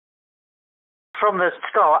from the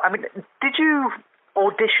start. I mean, did you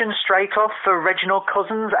audition straight off for Reginald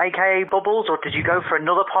Cousins, aka Bubbles, or did you go for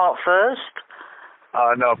another part first?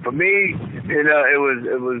 No, for me, I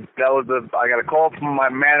got a call from my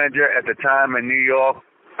manager at the time in New York.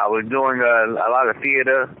 I was doing a lot of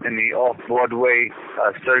theater in the off-Broadway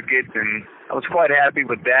circuit, and I was quite happy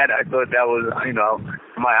with that. I thought that was, I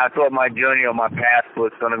thought my journey or my path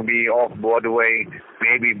was going to be off-Broadway,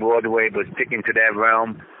 maybe Broadway, but sticking to that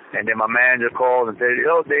realm. And then my manager called and said,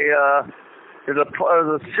 there's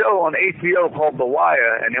a show on HBO called The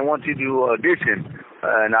Wire, and they want you to audition.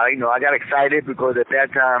 And I got excited because at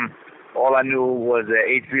that time, all I knew was that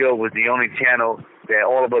HBO was the only channel that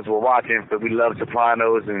all of us were watching, but we loved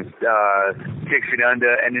Sopranos and 6 Feet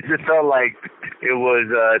Under, and it just felt like it was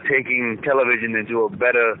taking television into a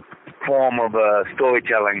better form of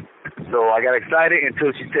storytelling. So I got excited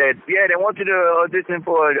until she said, yeah, they want you to audition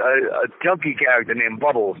for a junkie character named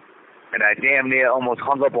Bubbles. And I damn near almost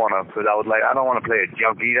hung up on her because I was like, I don't want to play a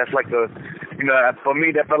junkie. That's like for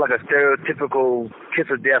me, that felt like a stereotypical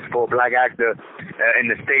kiss of death for a black actor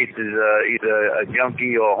in the States is either a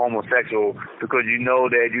junkie or homosexual, because you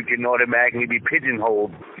know that you can automatically be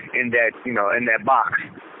pigeonholed in that, in that box.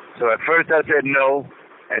 So at first I said no,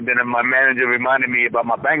 and then my manager reminded me about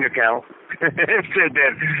my bank account and said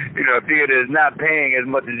that, theater is not paying as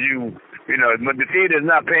much as you. But the theater is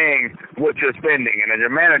not paying what you're spending, and as a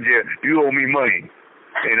manager, you owe me money.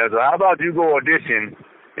 So how about you go audition,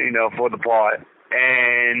 for the part,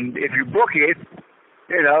 and if you book it,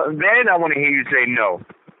 then I want to hear you say no.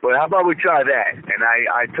 But how about we try that? And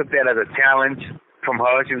I took that as a challenge from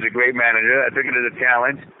her. She was a great manager. I took it as a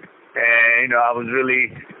challenge, and I was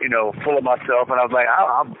really, full of myself, and I was like,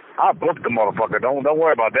 I'll book the motherfucker. Don't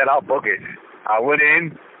worry about that. I'll book it. I went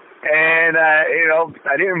in. And,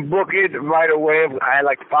 I didn't book it right away. I had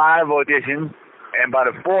like 5 auditions. And by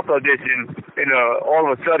the 4th audition, all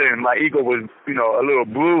of a sudden my ego was, a little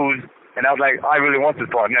bruised. And I was like, I really want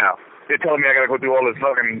this part now. They're telling me I got to go through all this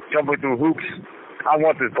fucking jumping through hoops. I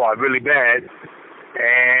want this part really bad.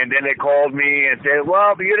 And then they called me and said,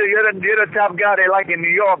 well, you're the top guy they like in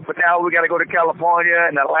New York, but now we got to go to California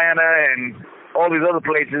and Atlanta and all these other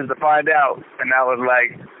places to find out. And I was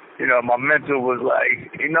like, my mentor was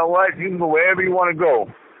like, you know what? You can go wherever you want to go.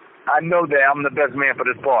 I know that I'm the best man for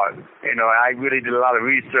this part. I really did a lot of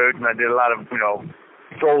research, and I did a lot of,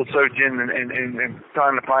 soul searching and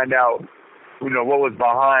trying to find out, what was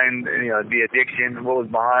behind, the addiction, what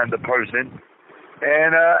was behind the person.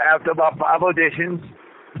 And after about 5 auditions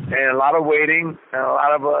and a lot of waiting and a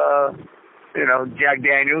lot of, Jack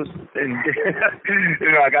Daniels, and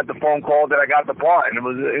I got the phone call that I got the part, and it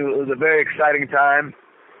was a very exciting time.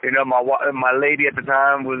 My lady at the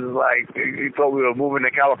time was like, he thought we were moving to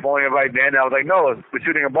California right then. I was like, no, we're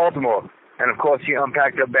shooting in Baltimore. And of course, she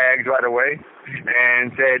unpacked her bags right away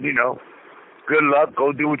and said, good luck,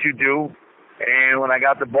 go do what you do. And when I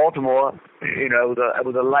got to Baltimore, it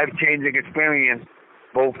was a life-changing experience,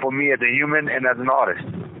 both for me as a human and as an artist.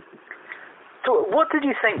 So what did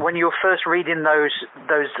you think when you were first reading those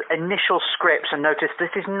initial scripts and noticed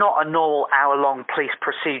this is not a normal hour-long police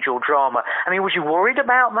procedural drama? I mean, was you worried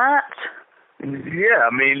about that? Yeah,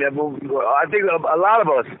 I mean, I think a lot of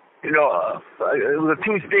us, it was a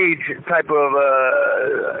 2-stage type of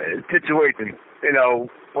situation.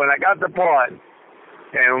 When I got the part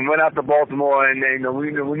and we went out to Baltimore, and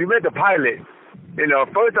when you read the pilot,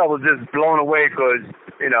 first I was just blown away because,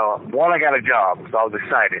 one, I got a job, so I was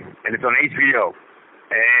excited, and it's on HBO.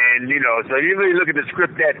 And, so you really look at the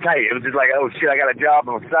script that tight. It was just like, oh, shit, I got a job,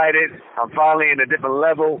 I'm excited, I'm finally in a different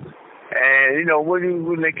level. And,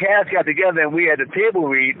 when the cast got together and we had the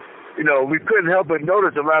table read, we couldn't help but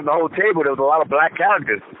notice around the whole table there was a lot of black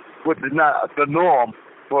characters, which is not the norm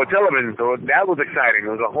for television. So that was exciting.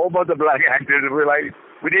 There was a whole bunch of black actors, and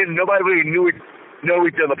nobody really know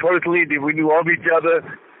each other personally. We knew of each other.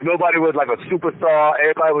 Nobody was like a superstar.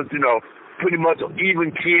 Everybody was, pretty much even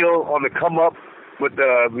keel on the come up with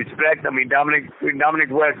respect. I mean, Dominic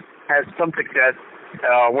West has some success.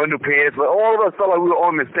 Wendell Pierce, but all of us felt like we were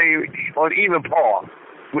on even par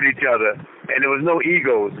with each other, and there was no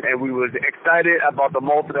egos, and we was excited about the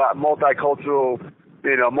multicultural,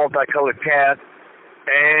 multicolored cast.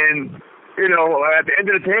 And at the end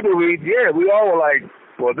of the table read, we all were like,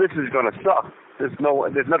 well, this is gonna suck. There's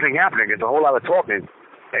nothing happening. It's a whole lot of talking.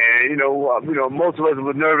 And, most of us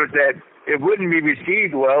were nervous that it wouldn't be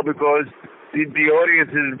received well because the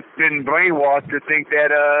audience has been brainwashed to think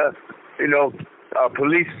that,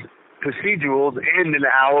 police procedurals end in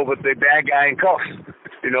an hour with the bad guy in cuffs,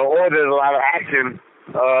 or there's a lot of action,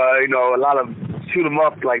 a lot of shoot 'em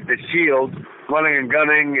up like The Shield, running and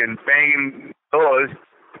gunning and banging doors.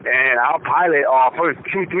 And our pilot, our first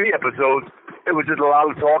 2-3 episodes, it was just a lot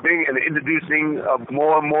of talking and introducing of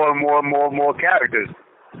more and more characters.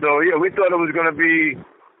 So yeah, we thought it was going to be,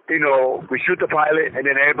 we shoot the pilot and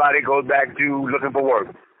then everybody goes back to looking for work.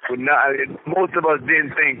 Most of us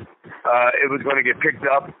didn't think it was going to get picked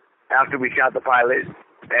up after we shot the pilot.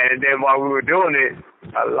 And then while we were doing it,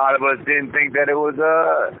 a lot of us didn't think that it was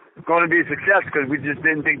going to be a success because we just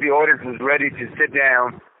didn't think the audience was ready to sit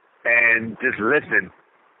down and just listen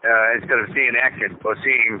instead of seeing action or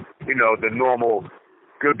seeing, the normal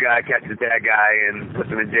good guy catches bad guy and puts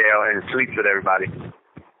him in jail and sleeps with everybody.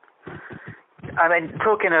 I mean,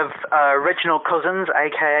 talking of original cousins,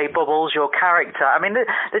 a.k.a. Bubbles, your character, I mean,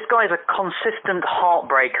 this guy is a consistent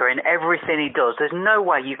heartbreaker in everything he does. There's no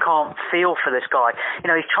way you can't feel for this guy.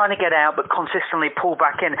 He's trying to get out but consistently pull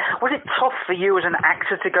back in. Was it tough for you as an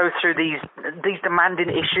actor to go through these demanding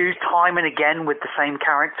issues time and again with the same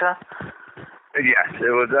character? Yes,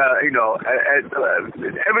 it was,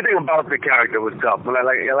 everything about the character was tough. But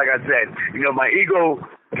like I said, my ego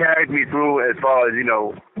carried me through as far as,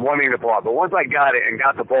 wanting the part. But once I got it and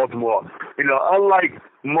got to Baltimore, unlike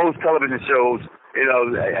most television shows,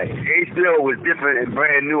 HBO was different and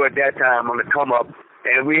brand new at that time on the come up.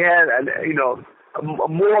 And we had, a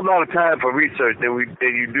more amount of time for research than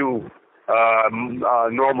you do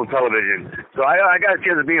normal television. So I got a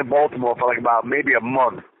chance to be in Baltimore for like about maybe a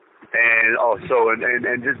month.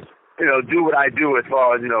 And just, do what I do as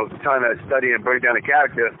far as, trying to study and break down a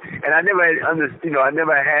character. And I never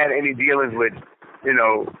had any dealings with,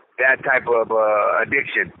 that type of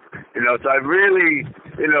addiction. So I really,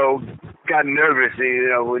 got nervous,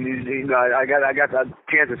 when I got a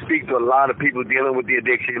chance to speak to a lot of people dealing with the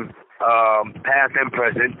addiction, past and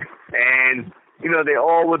present. And, they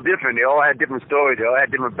all were different. They all had different stories. They all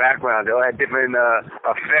had different backgrounds. They all had different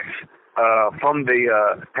effects from the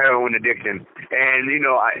heroin addiction. And,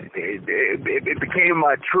 it became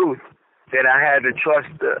my truth that I had to trust,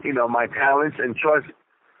 my talents and trust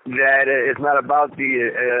that it's not about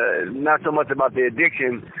not so much about the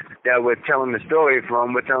addiction that we're telling the story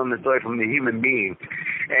from. We're telling the story from the human being.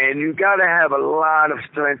 And you got to have a lot of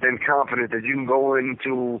strength and confidence that you can go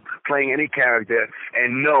into playing any character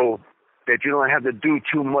and know that you don't have to do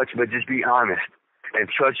too much but just be honest. And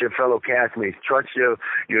trust your fellow castmates, trust your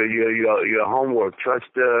homework, trust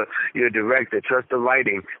your director, trust the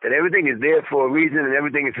writing, that everything is there for a reason and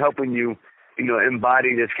everything is helping you,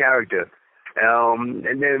 embody this character.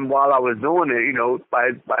 And then while I was doing it,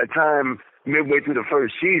 by the time midway through the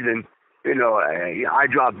first season, I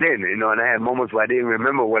dropped in, and I had moments where I didn't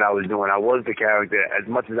remember what I was doing. I was the character as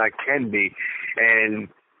much as I can be, and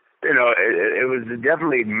it was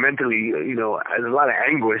definitely mentally, there was a lot of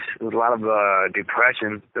anguish. There was a lot of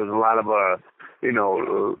depression. There was a lot of, a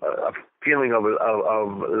feeling of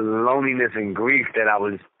loneliness and grief that I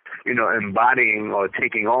was, embodying or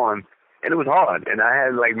taking on. And it was hard. And I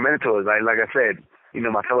had, mentors. Like I said,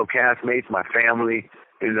 my fellow castmates, my family,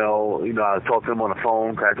 I was talking to them on the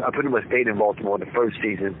phone. Cause I pretty much stayed in Baltimore the first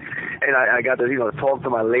season. And I got to, talk to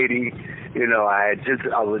my lady. I just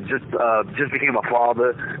became a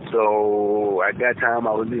father. So at that time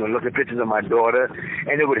I was, looking at pictures of my daughter.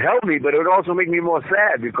 And it would help me, but it would also make me more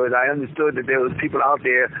sad because I understood that there was people out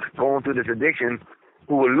there going through this addiction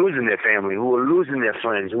who were losing their family, who were losing their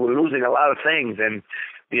friends, who were losing a lot of things. And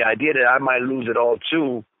the idea that I might lose it all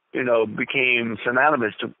too, became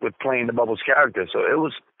synonymous with playing the Bubbles character. So it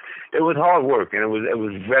was hard work, and it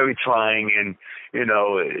was very trying. And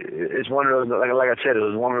it's one of those, like I said, it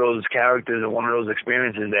was one of those characters and one of those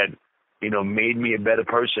experiences that made me a better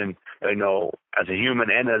person, as a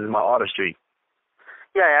human and as my artistry.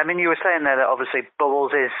 Yeah, I mean, you were saying there that obviously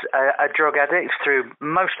Bubbles is a drug addict through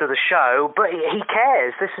most of the show, but he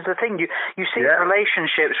cares. This is the thing. You see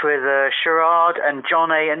relationships with Sherrod and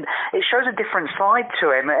Johnny, and it shows a different side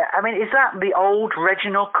to him. I mean, is that the old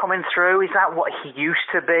Reginald coming through? Is that what he used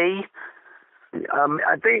to be?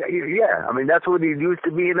 I think, yeah. I mean, that's what he used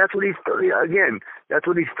to be, and that's what he still, that's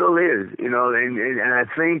what he still is, and I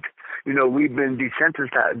think, we've been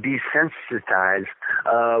desensitized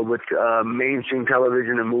with mainstream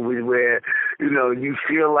television and movies where, you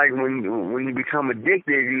feel like when you become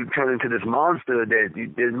addicted, you turn into this monster that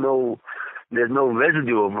there's no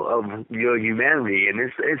residue of your humanity, and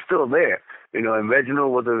it's still there. And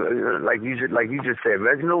Reginald was like you just said,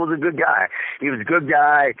 Reginald was a good guy. He was a good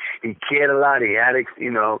guy. He cared a lot. He had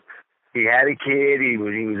he had a kid. He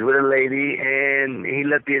was with a lady, and he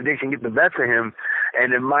let the addiction get the best of him.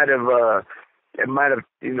 And it might have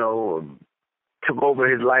took over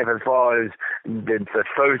his life as far as the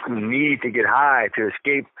first need to get high to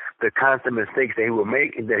escape the constant mistakes that he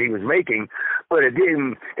was making. But it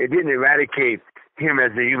didn't eradicate him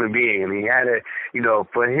as a human being. And he had a,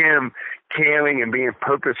 for him, caring and being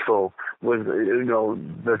purposeful was,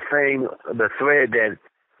 the thread that,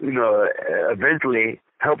 eventually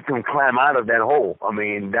helped him climb out of that hole. I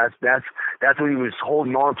mean, that's what he was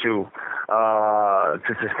holding on to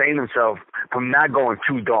sustain himself from not going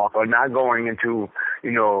too dark or not going into,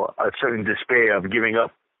 a certain despair of giving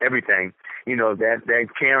up everything. That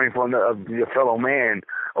caring for your fellow man,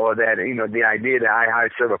 or that, the idea that I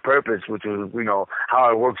serve a purpose, which was,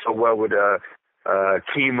 how it worked so well with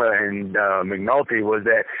Kima and McNulty, was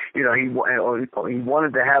that, he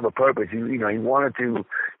wanted to have a purpose. He wanted to,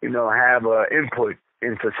 have input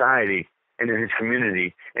in society and in his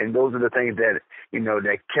community. And those are the things that,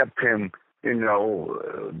 that kept him,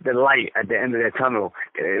 the light at the end of that tunnel,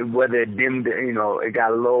 whether it dimmed, it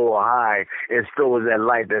got low or high, it still was that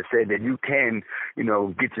light that said that you can,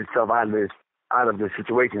 get yourself out of this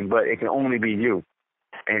situation, but it can only be you.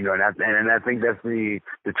 And I think that's the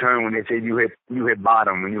term when they say you hit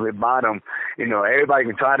bottom. When you hit bottom, everybody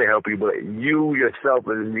can try to help you, but you yourself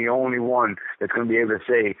is the only one that's going to be able to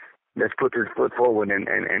say, let's put this foot forward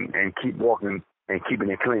and keep walking and keeping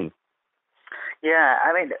it clean. Yeah,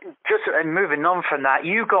 I mean, just moving on from that,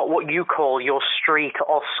 you got what you call your street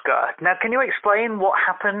Oscar. Now, can you explain what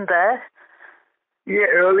happened there? Yeah,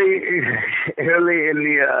 early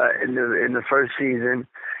in the first season,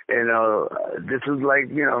 this was like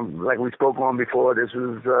we spoke on before. This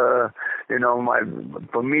was,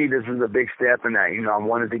 for me, this was a big step, and I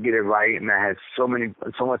wanted to get it right, and I had so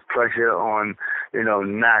much pressure on,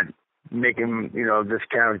 not making, this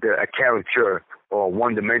character a caricature or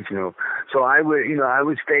one-dimensional. So I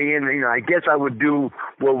would stay in, I guess I would do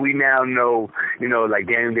what we now know, like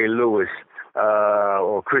Daniel Day-Lewis,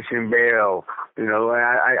 or Christian Bale.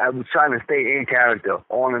 I was trying to stay in character,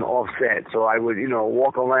 on and off set. So I would,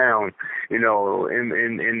 walk around,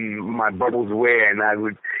 in my Bubbles wear, and I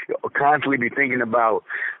would constantly be thinking about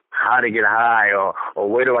how to get high or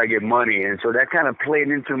where do I get money. And so that kind of played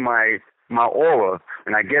into my aura.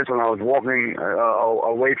 And I guess when I was walking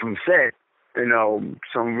away from set,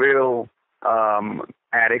 some real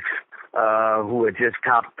addicts who had just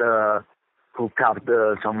copped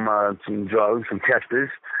some drugs, some testers,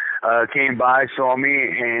 came by, saw me,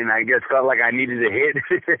 and I guess felt like I needed a hit.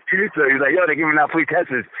 So he was like, "Yo, they're giving out free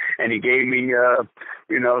testers," and he gave me,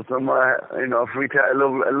 some, a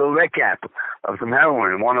little red cap of some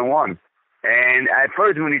heroin, 1-on-1. And at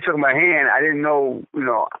first, when he took my hand, I didn't know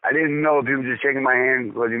if he was just shaking my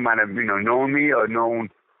hand because he might have, known me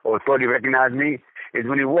or thought he recognized me. Is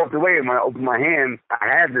when he walked away and when I opened my hand, I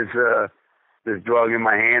had this drug in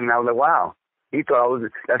my hand, and I was like, wow. He thought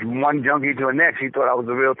that's one junkie to the next. He thought I was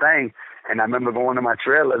the real thing. And I remember going to my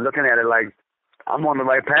trailer, looking at it like, I'm on the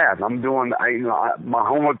right path. I'm doing, my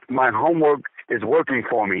homework is working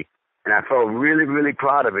for me. And I felt really, really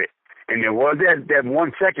proud of it. And there was that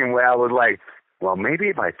 1 second where I was like, well, maybe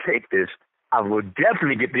if I take this, I will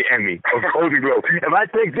definitely get the Emmy of Golden Globe. If I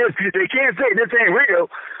take this, they can't say this ain't real.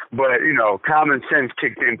 But common sense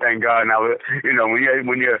kicked in, thank God. And I was,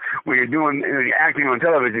 when you're doing acting on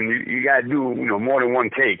television, you gotta do more than one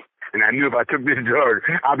take. And I knew if I took this drug,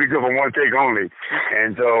 I'll be good for one take only.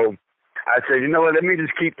 And so I said, you know what? Let me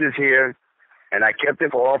just keep this here. And I kept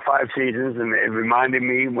it for all 5 seasons, and it reminded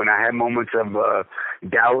me when I had moments of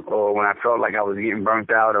doubt or when I felt like I was getting burnt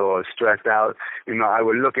out or stressed out, I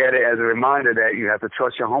would look at it as a reminder that you have to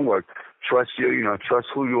trust your homework, trust who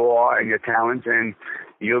you are and your talents, and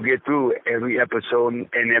you'll get through every episode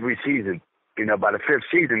and every season. By the 5th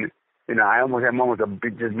season, I almost had moments of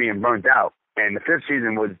just being burnt out. And the 5th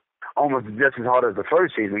season was almost just as hard as the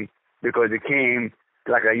 1st season because it came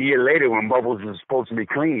like a year later when Bubbles was supposed to be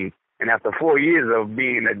clean. And after 4 years of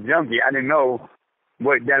being a junkie, I didn't know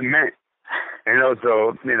what that meant.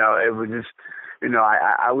 So, it was just,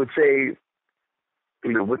 I would say,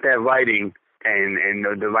 with that writing and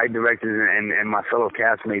the right directors and my fellow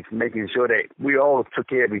castmates, making sure that we all took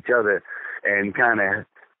care of each other and kind of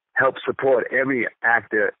helped support every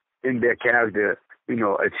actor in their character,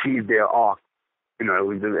 achieve their arc. It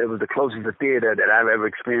was the closest to theater that I've ever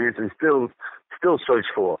experienced and still search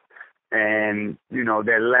for. And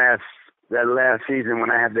that last season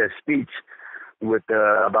when I had that speech with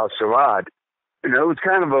about Sherrod, it was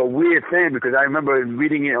kind of a weird thing because I remember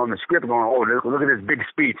reading it on the script, going, "Oh, look at this big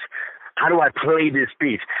speech. How do I play this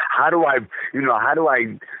speech? How do I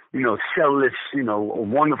sell this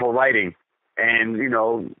wonderful writing?" And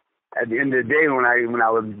at the end of the day, when I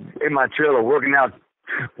was in my trailer working out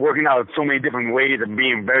so many different ways of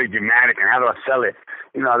being very dramatic and how do I sell it,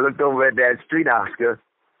 I looked over at that street Oscar.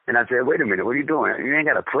 And I said, wait a minute, what are you doing? You ain't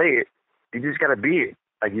got to play it. You just got to be it,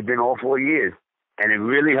 like you've been all 4 years. And it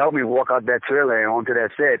really helped me walk out that trailer and onto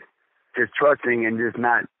that set, just trusting and just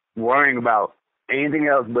not worrying about anything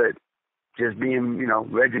else but just being,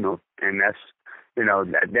 Reginald. And that's,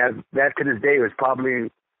 that to this day is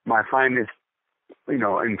probably my finest,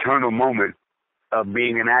 internal moment of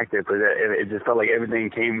being an actor, because it just felt like everything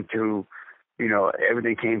came to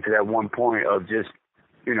that one point of just,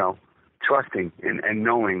 trusting and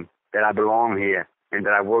knowing that I belong here and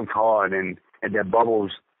that I worked hard and that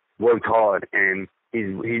Bubbles worked hard and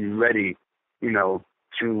he's ready,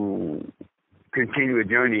 to continue a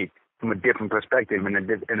journey from a different perspective in a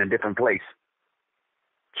different place.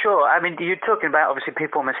 Sure. I mean, you're talking about obviously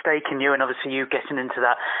people mistaking you and obviously you getting into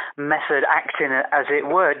that method acting, as it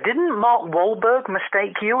were. Didn't Mark Wahlberg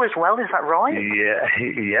mistake you as well? Is that right? Yeah.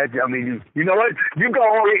 I mean, you know what? You got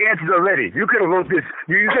all the answers already. You could have wrote this.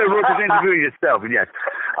 You could have wrote this interview yourself. Yes.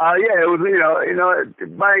 It was.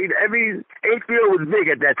 Every HBO was big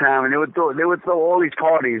at that time, and they would throw all these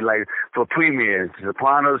parties like for premieres,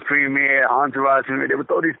 Sopranos premiere, Entourage premiere. They would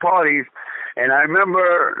throw these parties. And I remember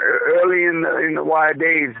early in the Wire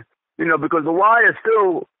days, because the Wire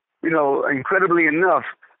still, incredibly enough,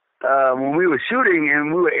 when we were shooting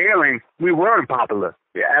and we were airing, we weren't popular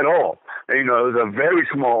at all. It was a very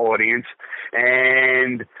small audience,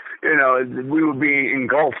 and we were being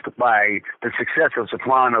engulfed by the success of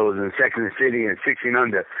Sopranos and Sex and the City and 16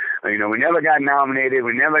 Under. We never got nominated.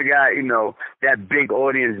 We never got, that big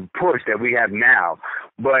audience push that we have now.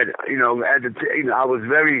 But, I was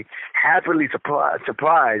very happily surprised,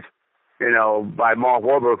 by Mark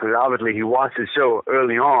Wahlberg, because obviously he watched the show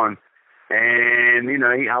early on. And,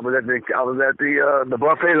 I was at the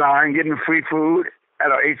buffet line getting free food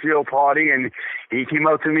at our HBO party, and he came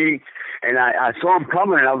up to me, and I saw him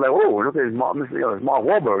coming, and I was like, oh, look at it's Mark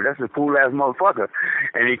Wahlberg. That's a cool-ass motherfucker.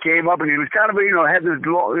 And he came up, and he was kind of, had this,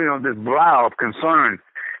 this brow of concern.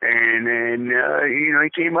 And he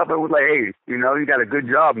came up and was like, hey, you got a good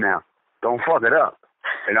job now. Don't fuck it up.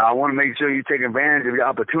 I want to make sure you take advantage of your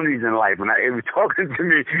opportunities in life. And he was talking to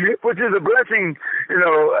me, which is a blessing,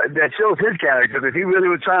 that shows his character, because he really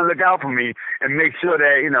was trying to look out for me and make sure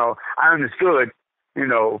that, I understood,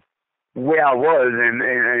 where I was, and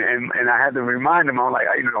I had to remind him. I'm like,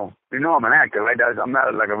 I'm an actor, right? I'm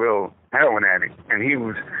not like a real heroin addict. And he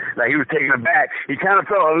was taken aback. He kind of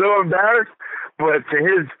felt a little embarrassed, but to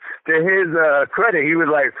his credit, he was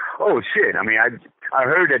like, oh shit. I mean, I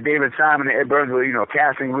heard that David Simon and Ed Burns were,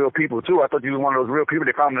 casting real people too. I thought you were one of those real people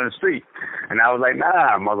they found on the street. And I was like,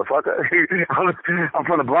 nah, motherfucker. I'm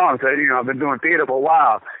from the Bronx. I've been doing theater for a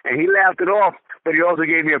while. And he laughed it off, but he also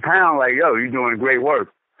gave me a pound, like, yo, you're doing great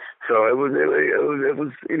work. So it was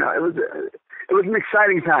an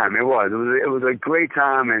exciting time. It was a great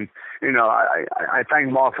time, and I thank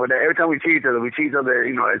Mark for that. Every time we see each other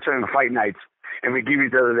at certain fight nights, and we give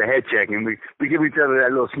each other the head check, and we give each other that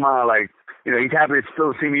little smile, like, he's happy to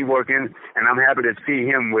still see me working, and I'm happy to see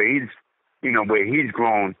him where he's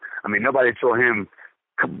grown. I mean, nobody saw him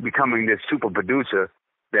becoming this super producer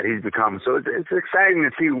that he's become. So it's exciting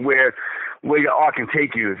to see where your art can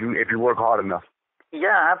take you if you work hard enough.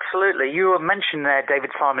 Yeah, absolutely. You were mentioning there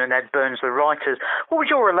David Simon and Ed Burns, the writers. What was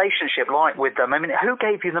your relationship like with them? I mean, who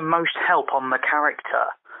gave you the most help on the character?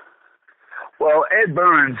 Well, Ed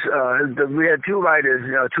Burns, we had two writers,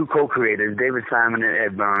 two co-creators, David Simon and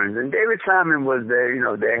Ed Burns. And David Simon was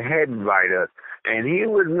their head writer, and he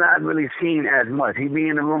was not really seen as much. He'd be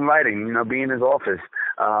in the room writing, be in his office.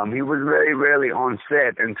 He was very rarely on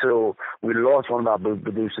set until we lost one of our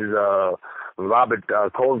producers, Bob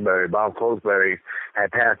Colesbury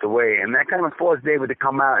had passed away, and that kind of forced David to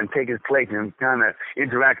come out and take his place and kind of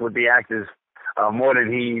interact with the actors more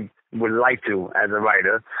than he would like to as a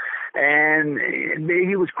writer. And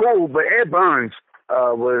he was cool, but Ed Burns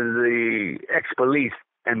was the ex-police,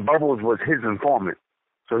 and Bubbles was his informant.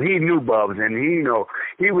 So he knew Bubs, and he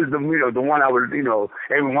was the one I would,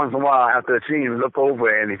 every once in a while after a scene look over,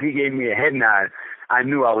 and if he gave me a head nod, I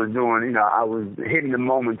knew I was doing, I was hitting the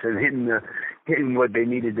moments and hitting what they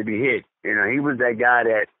needed to be hit. He was that guy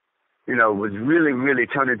that, was really, really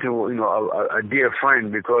turned into, a dear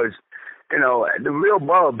friend, because, the real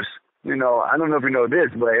Bubs, I don't know if you know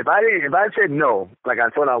this, but if I said no, like I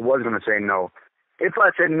thought I was going to say no, if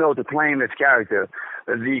I said no to playing this character,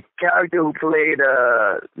 the character who played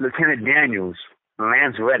Lieutenant Daniels,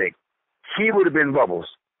 Lance Reddick, he would have been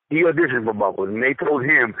Bubbles. He auditioned for Bubbles, and they told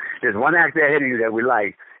him, there's one actor ahead of you that we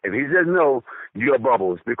like. If he says no, you're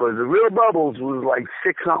Bubbles. Because the real Bubbles was like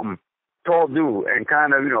 6'something, tall dude, and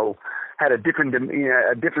kind of, had a different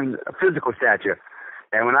physical stature.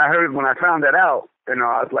 And when I found that out, I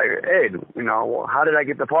was like, Ed, how did I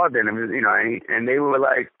get the part then? And they were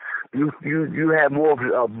like, you had more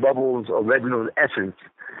of Bubbles' original essence,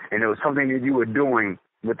 and it was something that you were doing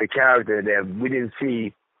with the character that we didn't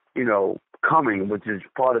see, coming, which is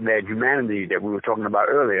part of that humanity that we were talking about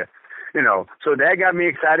earlier. So that got me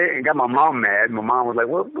excited and got my mom mad. My mom was like,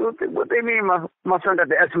 what they mean my son got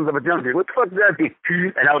the essence of a junkie? What the fuck does that mean?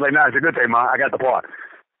 And I was like, nah, it's a good thing, Mom. I got the part.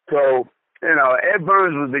 So, Ed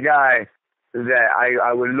Burns was the guy that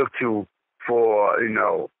I would look to for,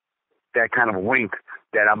 that kind of wink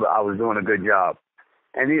that I was doing a good job.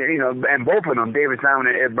 And, and both of them, David Simon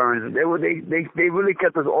and Ed Burns, they really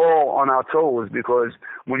kept us all on our toes, because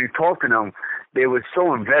when you talk to them, they were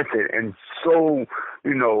so invested and so,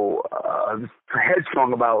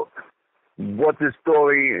 headstrong about what this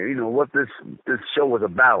story, what this show was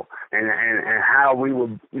about, and how we were,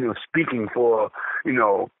 speaking for,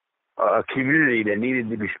 a community that needed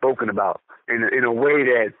to be spoken about in a way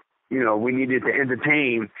that, we needed to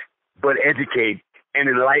entertain but educate and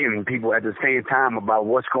enlighten people at the same time about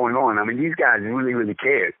what's going on. I mean, these guys really, really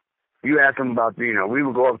cared. You ask them about, we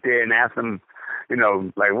would go up there and ask them,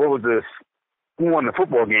 like, what was this? Who won the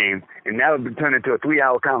football game? And that would turn into a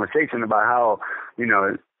 3-hour conversation about how,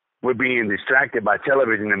 we're being distracted by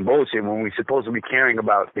television and bullshit when we're supposed to be caring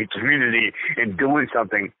about the community and doing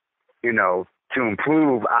something, to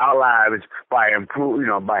improve our lives by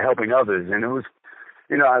helping others. And it was,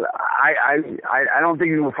 I don't think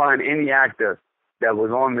you will find any actor that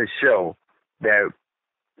was on this show that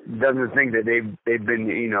doesn't think that they've been,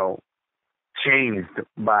 changed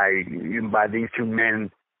by these two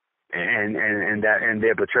men and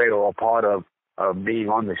their portrayal or part of being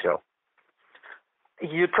on the show.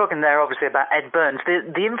 You're talking there obviously about Ed Burns,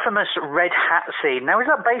 the infamous red hat scene. Now, is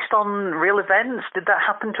that based on real events? Did that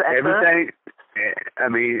happen to Ed Burns? I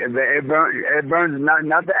mean, Ed Burns,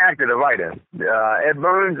 not the actor, the writer. Ed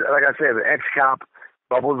Burns, like I said, the ex-cop.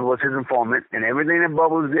 Bubbles was his informant, and everything that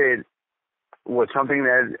Bubbles did was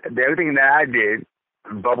everything that I did,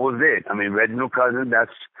 Bubbles did. I mean, Reginald Cousin,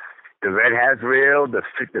 that's the red hat's real, the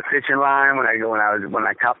fishing line when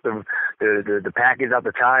I copped the package out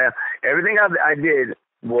the tire. Everything I did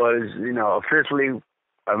was, officially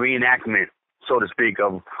a reenactment, so to speak,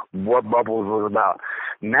 of what Bubbles was about.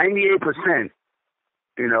 98%,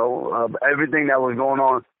 of everything that was going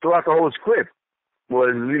on throughout the whole script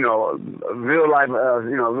was, real life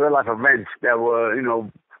events that were,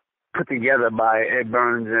 put together by Ed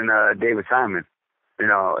Burns and David Simon.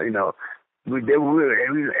 Everything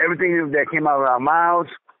that came out of our mouths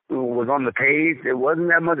was on the page. There wasn't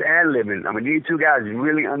that much ad-libbing. I mean, these two guys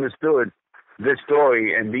really understood this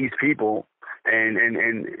story and these people. And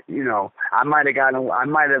I might have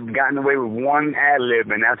gotten away with one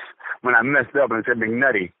ad-lib, and that's when I messed up and said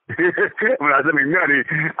McNutty. When I said McNutty,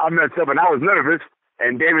 I messed up, and I was nervous.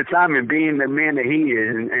 And David Simon, being the man that he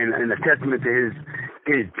is, and a testament to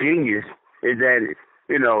his genius, is that,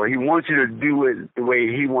 he wants you to do it the way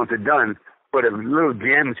he wants it done. But if little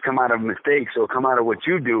gems come out of mistakes or come out of what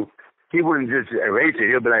you do, he wouldn't just erase it.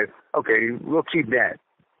 He'll be like, okay, we'll keep that,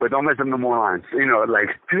 but don't mess up no more lines.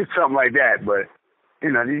 Like something like that. But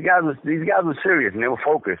these guys were serious, and they were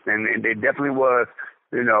focused, and they definitely were,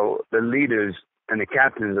 the leaders and the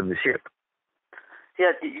captains of the ship.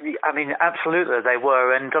 Yeah, I mean, absolutely they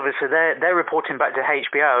were, and obviously they're reporting back to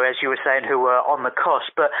HBO, as you were saying, who were on the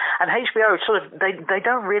cusp. And HBO sort of they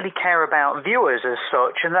don't really care about viewers as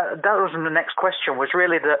such, and that was the next question, was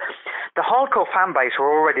really that the hardcore fan base were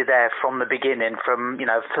already there from the beginning, from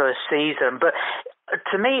first season, but.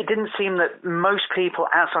 To me, it didn't seem that most people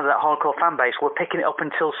outside of that hardcore fan base were picking it up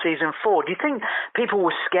until season 4. Do you think people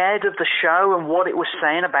were scared of the show and what it was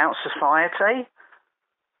saying about society?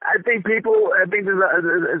 I think there's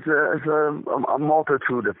a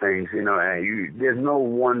multitude of things, there's no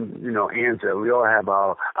one, answer. We all have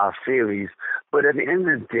our theories, but at the end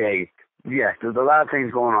of the day, yes, there's a lot of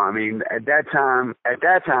things going on. I mean, at that time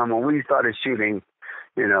when we started shooting,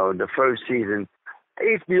 the first season,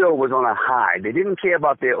 HBO was on a high. They didn't care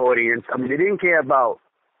about their audience. I mean, they didn't care about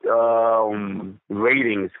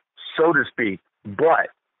ratings, so to speak, but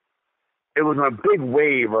it was a big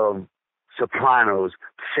wave of Sopranos,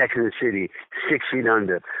 Sex and the City, 6 Feet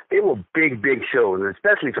Under. They were big, big shows, and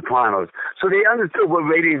especially Sopranos. So they understood what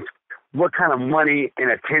ratings, what kind of money and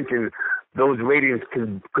attention those ratings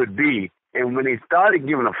could be. And when they started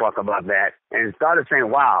giving a fuck about that and started saying,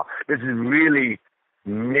 wow, this is really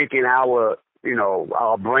making our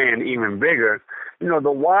brand even bigger, The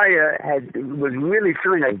Wire was really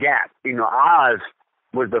filling a gap. Oz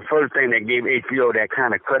was the first thing that gave HBO that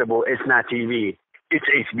kind of credible, it's not TV, it's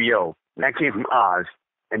HBO. That came from Oz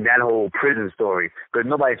and that whole prison story, because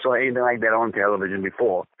nobody saw anything like that on television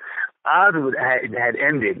before. Oz had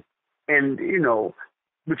ended, and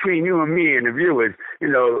between you and me and the viewers,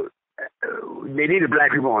 they needed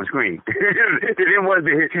black people on screen. they didn't want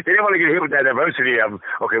to get hit with that diversity of,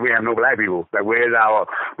 okay, we have no black people. Like,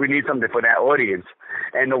 we need something for that audience.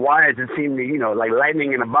 And the Wire just seemed to, like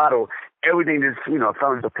lightning in a bottle, everything just,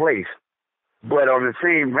 fell into place. But on the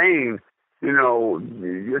same vein,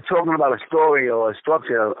 you're talking about a story or a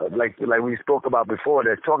structure like we spoke about before.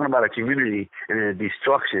 They're talking about a community and a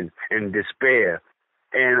destruction and despair.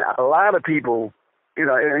 And a lot of people,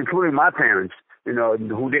 including my parents,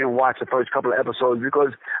 who didn't watch the first couple of episodes,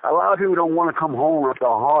 because a lot of people don't want to come home after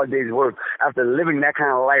a hard day's work, after living that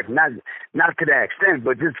kind of life, not to that extent,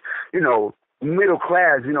 but just, middle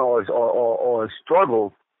class, or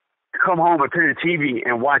struggle, come home and turn the TV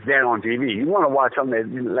and watch that on TV. You want to watch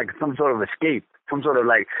something that, like some sort of escape, some sort of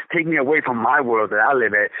like take me away from my world that I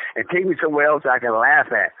live at and take me somewhere else I can laugh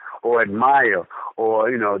at or admire, or,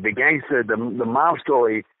 the gangster, the mob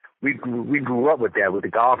story. We grew up with that, with The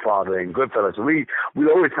Godfather and Goodfellas. So we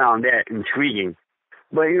always found that intriguing.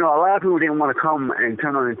 But, a lot of people didn't want to come and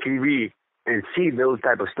turn on the TV and see those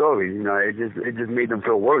type of stories. It just made them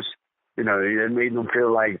feel worse. It made them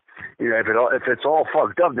feel like, if it's all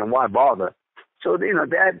fucked up, then why bother? So,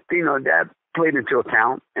 that played into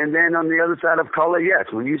account. And then on the other side of color, yes,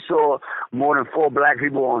 when you saw more than 4 black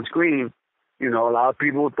people on screen, a lot of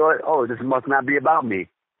people thought, oh, this must not be about me.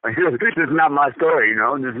 This is not my story,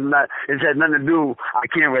 This is not. It has nothing to do. I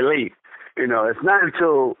can't relate. It's not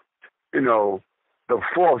until, the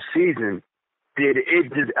 4th season did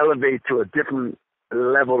it just elevate to a different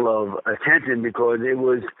level of attention, because it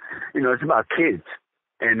was, it's about kids,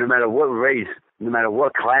 and no matter what race, no matter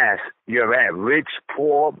what class you're at, rich,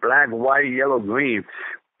 poor, black, white, yellow, green,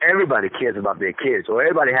 everybody cares about their kids, or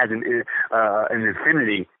everybody has an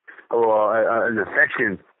affinity or an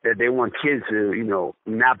affection that they want kids to,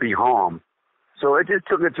 not be harmed. So it just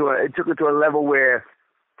took it to a level where,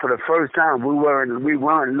 for the first time, we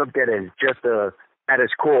weren't looked at as just at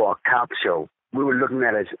its core a cop show. We were looking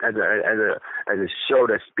at it as a show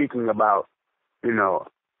that's speaking about,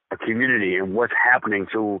 a community and what's happening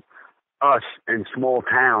to us in small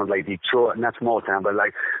towns like Detroit, not small town, but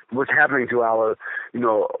like what's happening to our,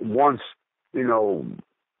 once,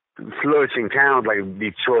 flourishing towns like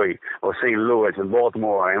Detroit or St. Louis and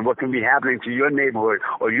Baltimore, and what can be happening to your neighborhood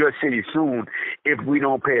or your city soon if we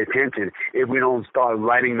don't pay attention, if we don't start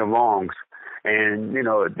righting the wrongs. And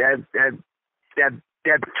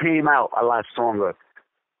that came out a lot stronger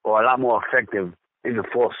or a lot more effective in the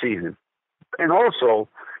 4th season. And also,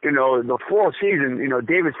 the 4th season,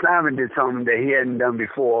 David Simon did something that he hadn't done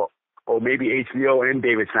before, or maybe HBO and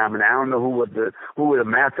David Simon. I don't know who the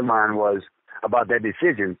mastermind was about that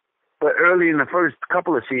decision. But early in the first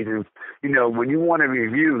couple of seasons, when you wanted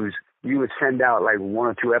reviews, you would send out like 1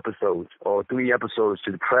 or 2 episodes or 3 episodes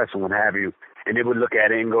to the press and what have you, and they would look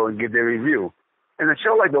at it and go and give their review. And a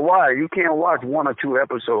show like The Wire, you can't watch 1 or 2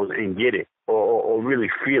 episodes and get it or really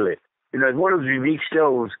feel it. It's one of those unique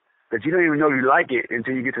shows that you don't even know you like it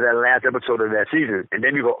until you get to that last episode of that season. And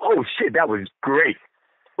then you go, oh, shit, that was great.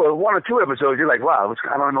 But 1 or 2 episodes, you're like, wow,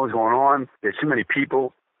 I don't know what's going on. There's too many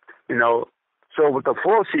people, So with the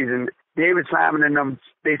 4th season, David Simon and them,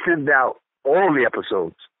 they sent out all the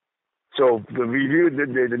episodes. So the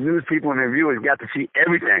news people and the reviewers got to see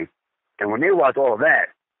everything. And when they watched all of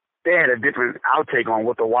that, they had a different outtake on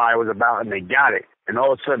what The Wire was about, and they got it. And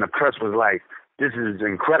all of a sudden the press was like, this is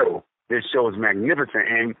incredible. This show is magnificent.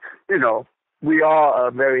 And, we are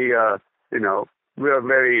a very, we're a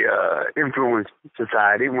very influenced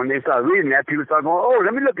society. When they started reading that, people started going, oh,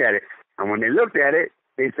 let me look at it. And when they looked at it,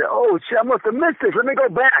 they said, oh, shit, I must have missed this. Let me go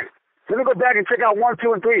back. Let me go back and check out 1,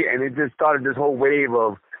 2, and 3. And it just started this whole wave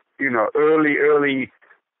of, early,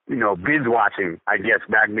 binge watching, I guess,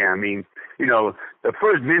 back then. I mean, the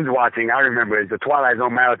first binge watching I remember is the Twilight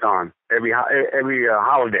Zone Marathon. Every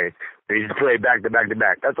holiday, they used to play back to back to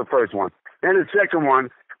back. That's the first one. Then the second one,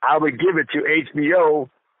 I would give it to HBO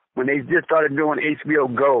when they just started doing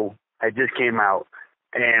HBO Go. It just came out.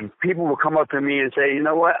 And people would come up to me and say, you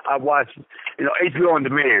know what, I watched, HBO On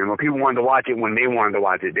Demand, when people wanted to watch it when they wanted to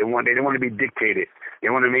watch it. They didn't want to be dictated. They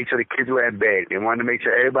wanted to make sure the kids were at bed. They wanted to make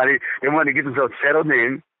sure they wanted to get themselves settled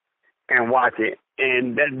in and watch it.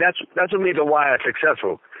 And that's what made The Wire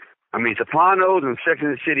successful. I mean, Sopranos and Sex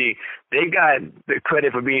and the City, they got the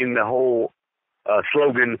credit for being the whole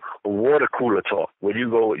slogan, water cooler talk, where you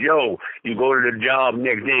go, you go to the job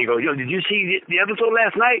next day and go, did you see the episode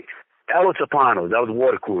last night? That was Sopranos. That was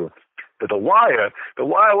water cooler. But The Wire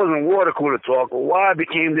wasn't water cooler talk. The Wire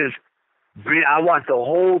became this, I watched the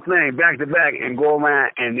whole thing back to back and go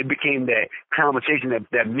around, and it became that conversation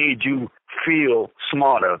that made you feel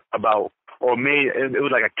smarter about or made it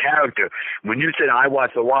was like a character. When you said I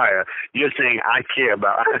watch The Wire, you're saying I care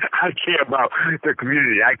about the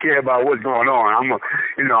community. I care about what's going on.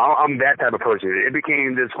 I'm that type of person. It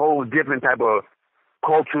became this whole different type of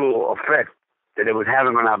cultural effect that it was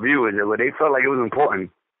having on our viewers, where they felt like it was important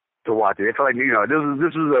to watch it. They felt like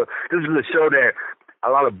this was a show that a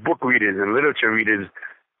lot of book readers and literature readers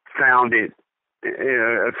found it.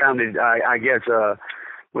 I guess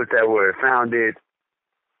what's that word? Found it.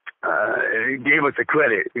 It gave us the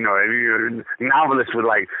credit. Novelists were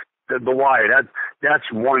like the Wire.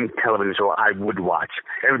 That's one television show I would watch.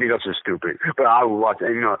 Everything else is stupid, but I would watch.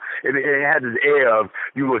 It had this air of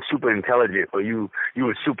you were super intelligent or you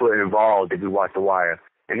were super involved if you watched The Wire,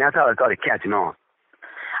 and that's how I started catching on.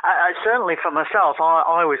 I certainly for myself,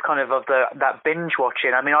 I was kind of that binge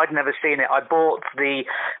watching. I mean, I'd never seen it. I bought the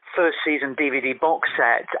first season DVD box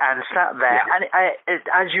set and sat there. Yeah. And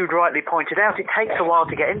as you'd rightly pointed out, it takes a while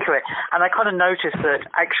to get into it. And I kind of noticed that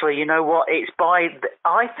actually, you know what? It's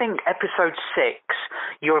I think episode 6,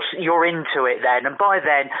 you're into it then, and by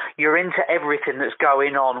then you're into everything that's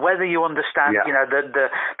going on, whether you understand,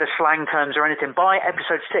 the slang terms or anything. By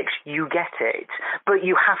episode 6, you get it, but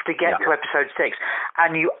you have to get to episode 6,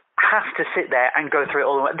 and you have to sit there and go through it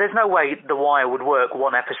all the way. There's no way The Wire would work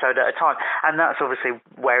one episode at a time, and that's obviously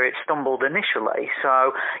where it stumbled initially.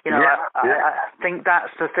 So, I think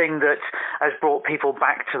that's the thing that has brought people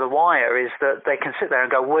back to The Wire, is that they can sit there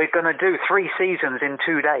and go, we're going to do 3 seasons in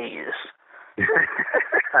 2 days.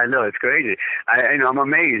 I know, it's crazy. I'm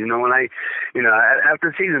amazed. When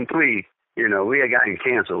after season 3, we had gotten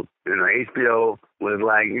canceled. HBO was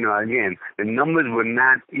like, again, the numbers were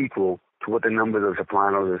not equal to what the numbers of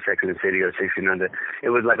Sopranos or Sex and the City or 16 Under. It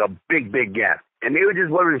was like a big, big gap. And they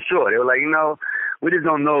just wasn't sure. They were like, we just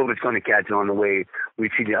don't know if it's going to catch on the way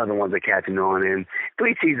we see the other ones are catching on. And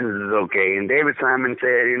 3 seasons is okay. And David Simon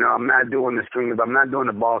said, I'm not doing I'm not doing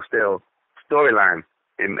the Barksdale storyline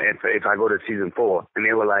if I go to season 4. And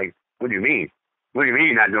they were like, what do you mean? What do you mean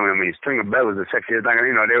you're not doing it? I mean, String of Bells is the sexiest thing.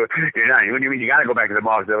 You're not. What do you mean you got to go back to the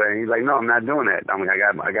Barksdale? And he's like, no, I'm not doing that. I mean, I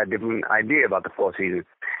got a different idea about the 4th season.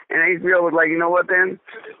 And HBO was like, you know what, then?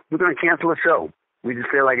 We're going to cancel the show. We just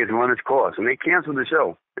feel like it's run its course. And they canceled the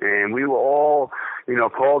show. And we were all,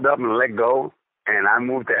 called up and let go. And I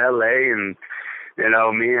moved to L.A. And,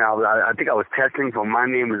 I think I was testing for My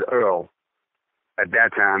Name is Earl at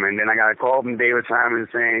that time. And then I got a call from David Simon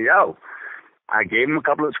saying, yo, I gave them a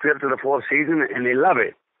couple of scripts of the 4th season, and they love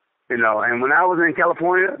it. And when I was in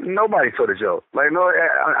California, nobody saw the show. Like, no,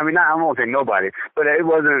 I mean, I won't say nobody, but it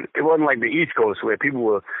wasn't like the East Coast where people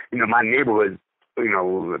were, my neighborhood,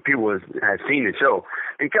 people had seen the show.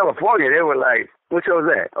 In California, they were like, what show is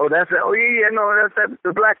that? Oh, that's that. Oh, no, that's that,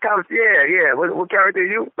 the Black Couch. Yeah. What character are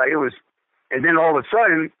you? Like, it was, and then all of a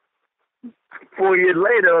sudden, 4 years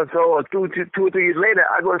later or so, or 2 or 3 years later,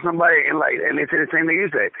 I go to somebody and they say the same thing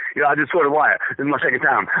you say. I just saw The Wire. This is my second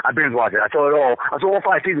time. I binge watched it. I saw it all. I saw all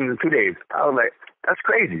 5 seasons in 2 days. I was like, that's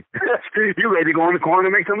crazy. You ready to go in the corner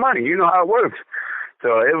and make some money? You know how it works.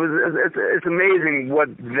 So it's amazing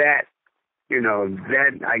what that,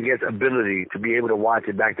 that, I guess, ability to be able to watch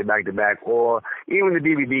it back to back to back, or even the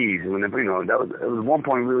DVDs. When it was one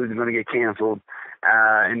point we were going to get canceled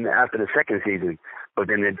after the 2nd season. But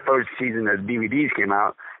then the 1st season of DVDs came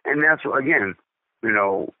out, and that's, again,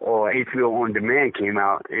 or HBO On Demand came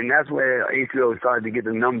out, and that's where HBO started to get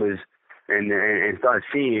the numbers and start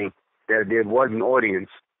seeing that there was an audience,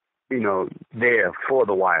 there for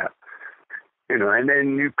The Wire. And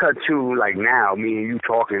then you cut to, like, now, me and you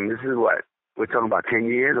talking, this is what, we're talking about 10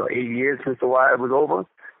 years or 8 years since The Wire was over.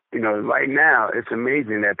 Right now, it's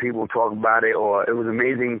amazing that people talk about it, or it was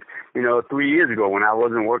amazing, 3 years ago when I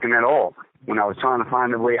wasn't working at all, when I was trying to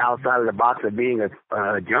find a way outside of the box of being a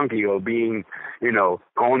junkie or being,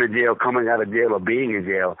 going to jail, coming out of jail, or being in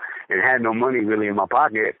jail, and had no money really in my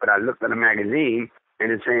pocket. But I looked at a magazine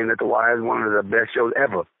and it's saying that The Wire is one of the best shows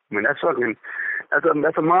ever. I mean, that's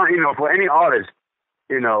a mind, for any artist,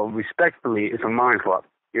 respectfully, it's a mind fuck.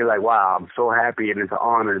 You're like, wow, I'm so happy, and it's an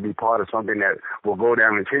honor to be part of something that will go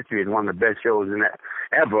down in history as one of the best shows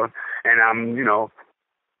ever. And I'm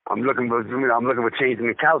looking for changing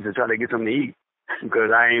the couch to try to get something to eat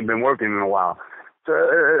because I ain't been working in a while. So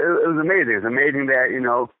it was amazing. It's amazing that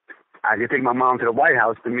I could take my mom to the White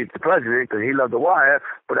House to meet the president because he loved The Wire,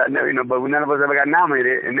 but but none of us ever got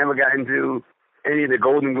nominated and never got into any of the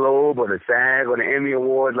Golden Globe or the SAG or the Emmy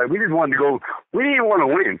Awards. Like, we just wanted to go. We didn't even want to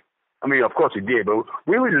win. I mean, of course we did, but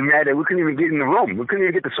we were just mad that we couldn't even get in the room. We couldn't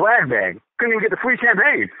even get the swag bag. Couldn't even get the free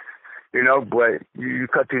champagne. But you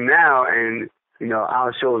cut to now, and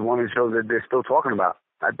our show is one of the shows that they're still talking about.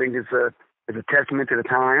 I think it's a testament to the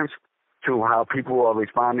times, to how people are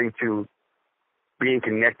responding to being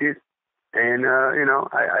connected, and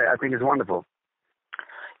I think it's wonderful.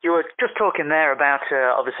 You were just talking there about,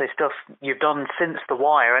 obviously, stuff you've done since The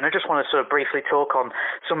Wire, and I just want to sort of briefly talk on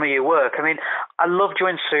some of your work. I mean, I loved you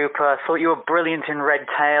in Super, thought you were brilliant in Red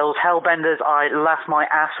Tails, Hellbenders, I laughed my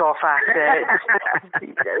ass off at it.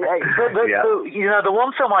 The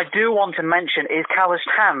one film I do want to mention is Calloused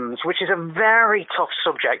Hands, which is a very tough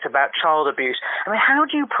subject about child abuse. I mean, how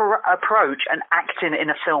do you approach an acting in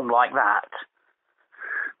a film like that?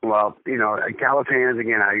 Well, Calloused Hands,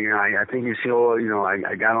 again, I think you saw,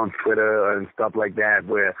 I got on Twitter and stuff like that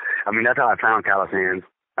where, that's how I found Calloused Hands.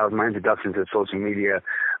 That was my introduction to social media.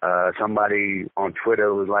 Somebody on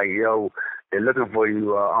Twitter was like, yo, they're looking for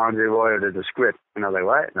you, Andre Royo, there's a script. And I was like,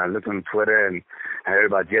 what? And I looked on Twitter and I heard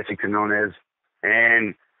about Jesse Quinones.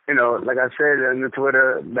 And, like I said on the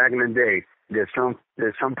Twitter back in the day, there's some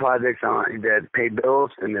projects that pay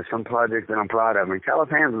bills and there's some projects that I'm proud of. And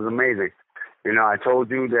Calloused Hands was amazing. I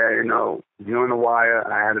told you that, during The Wire,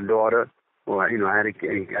 I had a daughter. Well, I had a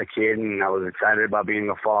kid, and I was excited about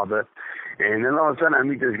being a father. And then all of a sudden, I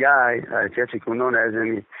meet this guy, Jesse Quinones,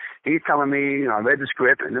 and he's telling me, I read the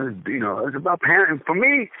script, and it was about parenting. For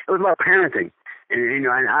me, it was about parenting. And,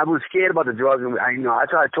 and I was scared about the drugs. And, I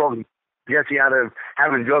tried to talk Jesse out of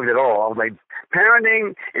having drugs at all. I was like,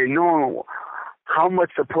 parenting and knowing how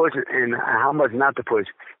much to push and how much not to push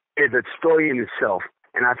is a story in itself.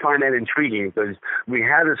 And I find that intriguing because we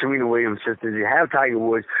have the Serena Williams sisters, you have Tiger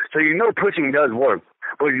Woods, so pushing does work.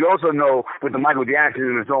 But you also know with the Michael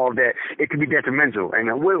Jackson and all that, it can be detrimental.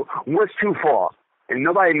 And what's too far? And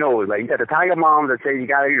nobody knows. Like, you got the Tiger moms that say you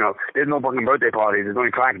got to, there's no fucking birthday parties, there's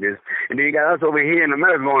only practice. And then you got us over here in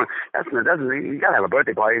America going, you got to have a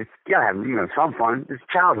birthday party. You got to have, some fun. It's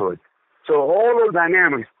childhood. So all those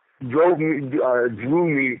dynamics drew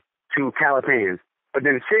me to Calloused Hands. But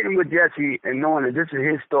then sitting with Jesse and knowing that this is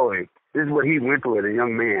his story, this is what he went through as a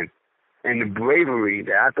young man, and the bravery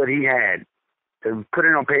that I thought he had to put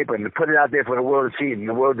it on paper and to put it out there for the world to see and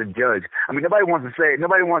the world to judge. Nobody wants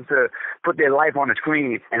to put their life on the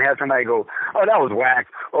screen and have somebody go, oh, that was whack,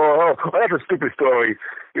 or oh, that's a stupid story,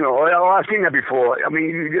 or oh, I've seen that before.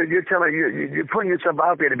 You're putting yourself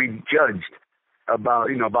out there to be judged about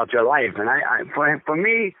your life. And for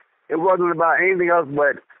me, it wasn't about anything else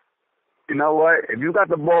but, you know what? If you got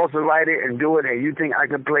the balls to write it and do it, and you think I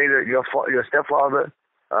can play your stepfather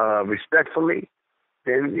respectfully,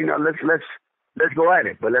 then let's go at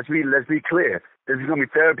it. But let's be clear. This is gonna be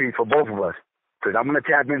therapy for both of us, because I'm gonna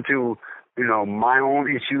tap into my own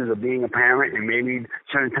issues of being a parent, and maybe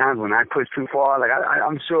certain times when I push too far. Like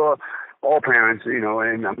I'm sure all parents,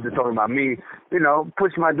 and I'm just talking about me,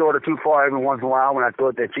 push my daughter too far every once in a while when I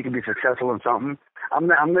thought that she could be successful in something. I'm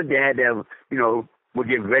the dad that would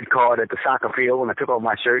get red card at the soccer field when I took off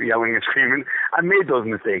my shirt, yelling and screaming. I made those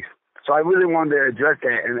mistakes. So I really wanted to address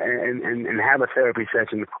that and have a therapy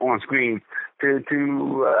session on screen to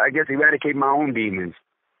I guess, eradicate my own demons.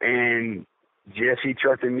 And Jesse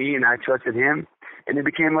trusted me and I trusted him. And it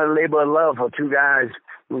became a labor of love for two guys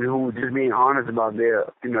who were just being honest about their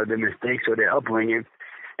mistakes or their upbringing.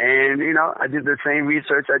 And, I did the same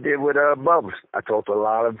research I did with Bubs. I talked to a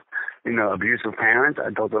lot of, abusive parents. I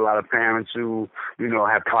talked to a lot of parents who,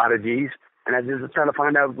 have prodigies. And I just tried to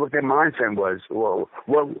find out what their mindset was. Well,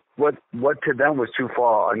 what to them was too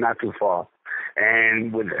far or not too far.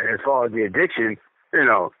 And as far as the addiction,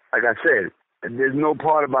 like I said, Bubbles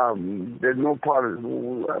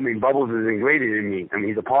is ingrained in me.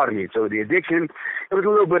 He's a part of me. So the addiction, it was a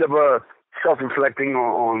little bit of a self-reflecting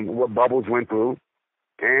on what Bubbles went through.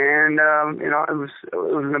 And, it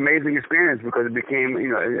was an amazing experience because it became,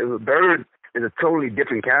 Bird is a totally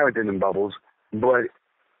different character than Bubbles, but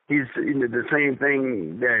he's the same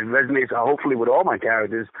thing that resonates hopefully with all my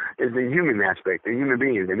characters is the human aspect. They're human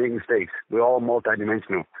beings. They make mistakes. We're all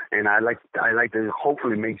multidimensional. And I like to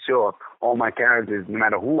hopefully make sure all my characters, no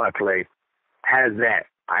matter who I play, has that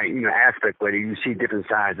aspect where you see different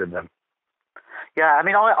sides of them. Yeah,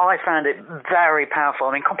 I found it very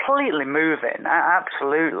powerful. Completely moving.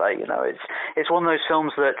 Absolutely. It's one of those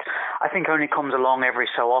films that I think only comes along every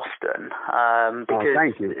so often. Because,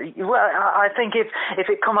 thank you. Well, I think if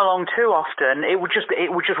it come along too often, it would just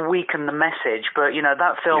weaken the message. But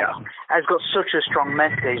that film has got such a strong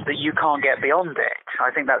message that you can't get beyond it.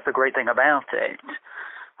 I think that's the great thing about it.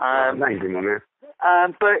 Thank you, my man.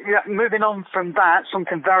 But moving on from that,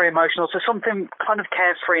 something very emotional to something kind of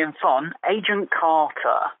carefree and fun, Agent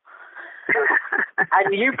Carter.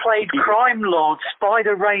 And you played crime lord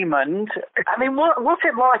Spider Raymond. I mean, what's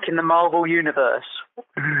it like in the Marvel Universe?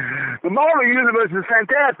 The Marvel Universe is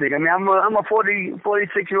fantastic. I mean, I'm a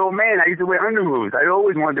 46-year-old man. I used to wear underoos. I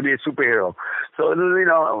always wanted to be a superhero. So, you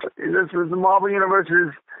know, the Marvel Universe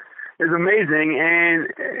is amazing, and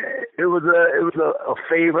it was a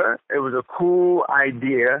favor. It was a cool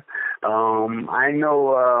idea. I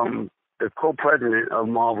know the co-president of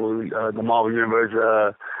Marvel, the Marvel Universe,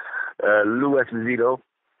 Lou Esposito,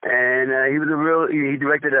 and he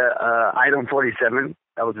directed Item 47.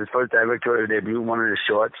 That was his first directorial debut, one of the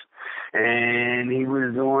shorts, and he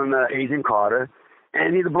was doing Agent Carter,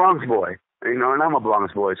 and he's a Bronx boy. You know, and I'm a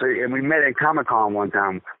Bronx boy. So, and we met at Comic-Con one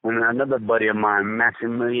time when another buddy of mine,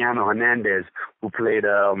 Maximiliano Hernandez, who played,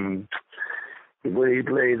 he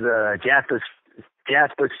plays Jasper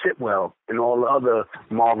Sitwell in all the other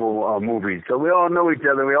Marvel movies. So we all know each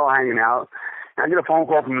other. We all hanging out. And I get a phone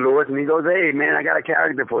call from Lewis, and he goes, "Hey, man, I got a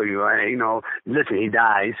character for you." Listen, he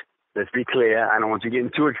dies. Let's be clear. I don't want you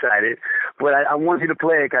getting too excited. But I want you to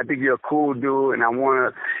play it. I think you're a cool dude, and I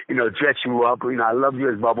want to, dress you up. I love you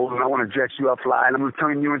as Bubbles, and I want to dress you up fly, and I'm going to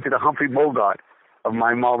turn you into the Humphrey Bogart of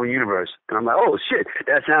my Marvel Universe. And I'm like, oh, shit,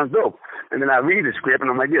 that sounds dope. And then I read the script, and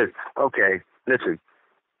I'm like this. Okay, listen,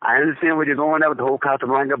 I understand where you're going there with the whole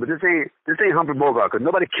Casablanca, but this ain't Humphrey Bogart, because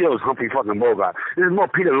nobody kills Humphrey fucking Bogart. This is more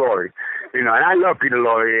Peter Lorre. And I love Peter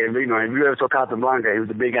Lorre. And, if you ever saw Casablanca, he was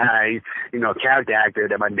the big guy, character actor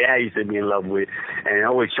that my dad used to be in love with, and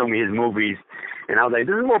always showed me his movies. And I was like,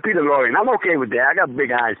 this is more Peter Lorre, and I'm okay with that. I got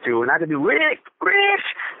big eyes too, and I can do Rick,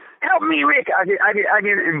 help me, Rick. I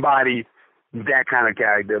can embody that kind of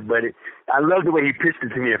character, but I love the way he pitched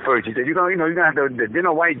it to me at first. He said, you're gonna have the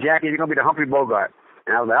dinner white jacket. You're gonna be the Humphrey Bogart.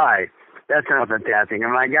 And I was like, all right, that sounds fantastic. And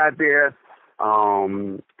when I got there,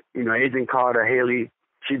 Agent Carter, Haley,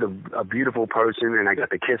 she's a beautiful person, and I got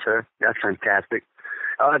to kiss her. That's fantastic.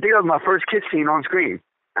 I think that was my first kiss scene on screen.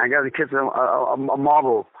 I got to kiss a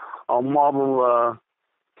Marvel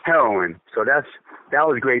heroine. So that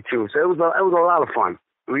was great too. So it was a lot of fun.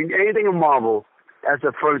 I mean, anything in Marvel, that's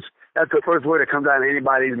the first word that comes out of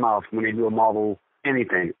anybody's mouth when they do a Marvel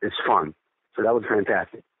anything. It's fun. So that was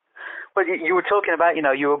fantastic. Well, you were talking about,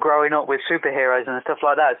 you were growing up with superheroes and stuff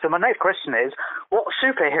like that. So my next question is, what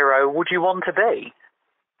superhero would you want to be?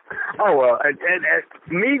 Oh, well,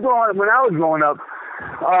 when I was growing up,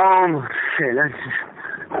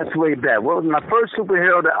 that's way back. Well, my first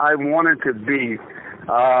superhero that I wanted to be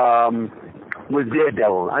was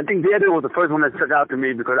Daredevil. I think Daredevil was the first one that stuck out to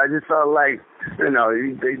me because I just felt like,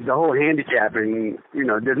 the whole handicap and,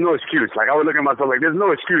 there's no excuse. Like, I would look at myself like, there's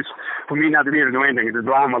no excuse for me not to be able to do anything. This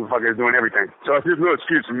blind motherfucker is doing everything. So there's no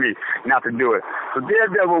excuse for me not to do it. So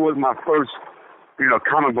Daredevil was my first,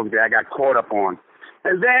 comic book that I got caught up on.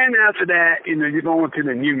 And then after that, you go into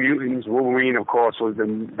the New Mutants. Wolverine, of course, was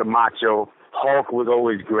the macho. Hulk was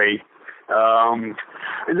always great. And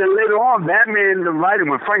then later on, Batman, the writer,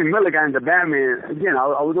 when Frank Miller got into Batman, again, I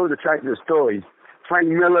was always attracted to the stories. Frank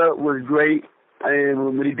Miller was great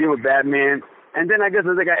when he did with Batman. And then I guess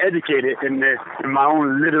as I got educated in my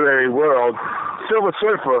own literary world, Silver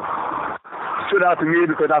Surfer stood out to me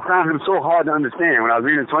because I found him so hard to understand. When I was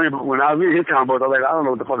reading his comic books, I was like, I don't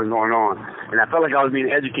know what the fuck is going on. And I felt like I was being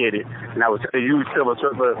educated. And I would use Silver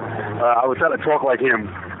Surfer. I would try to talk like him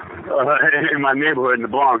in my neighborhood in the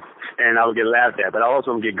Bronx, and I would get laughed at. But I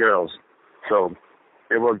also would get girls. So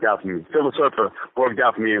it worked out for me. Silver Surfer worked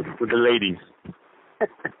out for me with the ladies.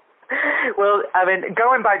 Well, I mean,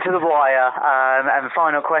 going back to The Wire, and the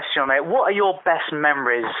final question on it, what are your best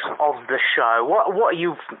memories of the show? What are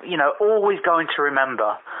you, always going to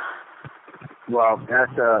remember? Well,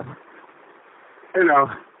 that's,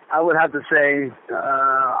 I would have to say,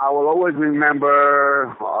 I will always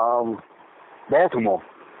remember Baltimore.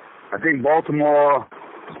 I think Baltimore,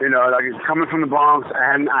 like coming from the Bronx,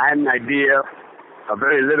 I had an idea, a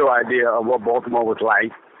very little idea of what Baltimore was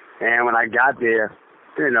like. And when I got there,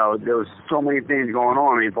 there was so many things going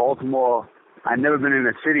on. I mean, Baltimore, I've never been in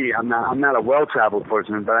a city. I'm not a well-traveled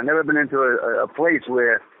person, but I've never been into a place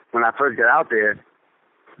where, when I first got out there,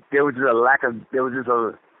 there was just a lack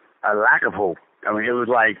of hope. I mean, it was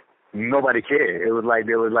like nobody cared. It was like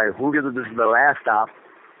who gives us this is the last stop?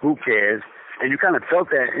 Who cares? And you kind of felt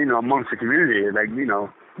that, amongst the community. Like, you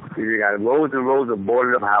got rows and rows of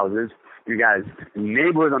boarded up houses. You got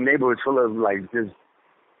neighborhoods on neighborhoods full of like just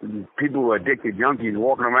people who are addicted junkies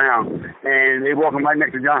walking around, and they walking right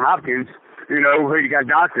next to Johns Hopkins, where you got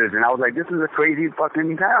doctors. And I was like, this is a crazy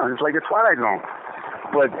fucking town. It's like a Twilight Zone.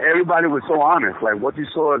 But everybody was so honest. Like, what you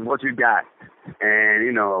saw is what you got. And,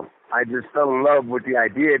 I just fell in love with the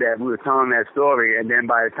idea that we were telling that story. And then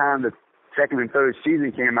by the time the second and third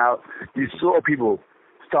season came out, you saw people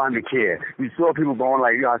starting to care. You saw people going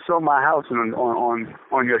like, I saw my house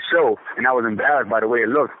on your show, and I was embarrassed by the way it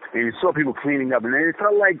looked. And you saw people cleaning up, and it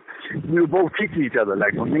felt like we were both teaching each other.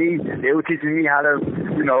 Like for me, they were teaching me how to,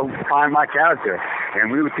 find my character, and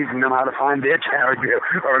we were teaching them how to find their character,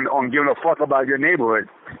 on giving a fuck about your neighborhood.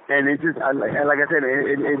 And it just, like I said,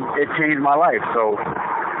 it changed my life. So,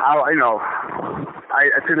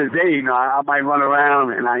 to this day, I might run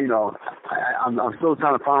around, and I'm still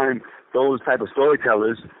trying to find those type of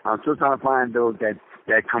storytellers. I'm still trying to find those that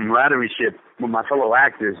camaraderie ship with my fellow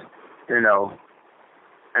actors, and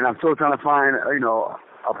I'm still trying to find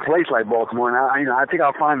a place like Baltimore. And I think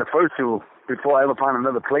I'll find the first two before I ever find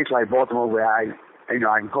another place like Baltimore where I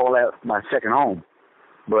can call that my second home.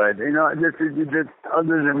 But just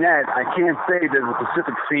other than that, I can't say there's a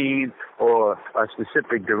specific scene or a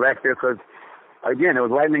specific director, because again, it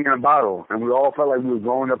was lightning in a bottle, and we all felt like we were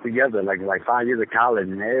growing up together, like 5 years of college,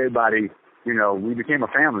 and everybody, we became a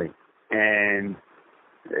family, and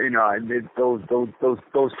those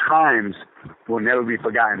times will never be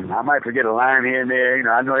forgotten. I might forget a line here and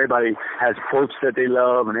there. I know everybody has quotes that they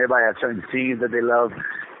love, and everybody has certain scenes that they love.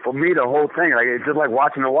 For me, the whole thing, it's just like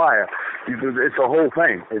watching The Wire. It's the whole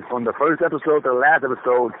thing. It's from the first episode to the last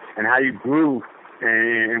episode, and how you grew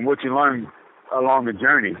and what you learned along the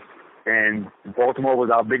journey. And Baltimore was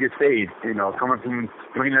our biggest stage, coming from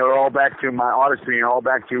bringing it all back to my artistry and all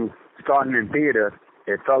back to starting in theater.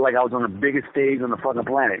 It felt like I was on the biggest stage on the fucking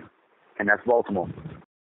planet, and that's Baltimore.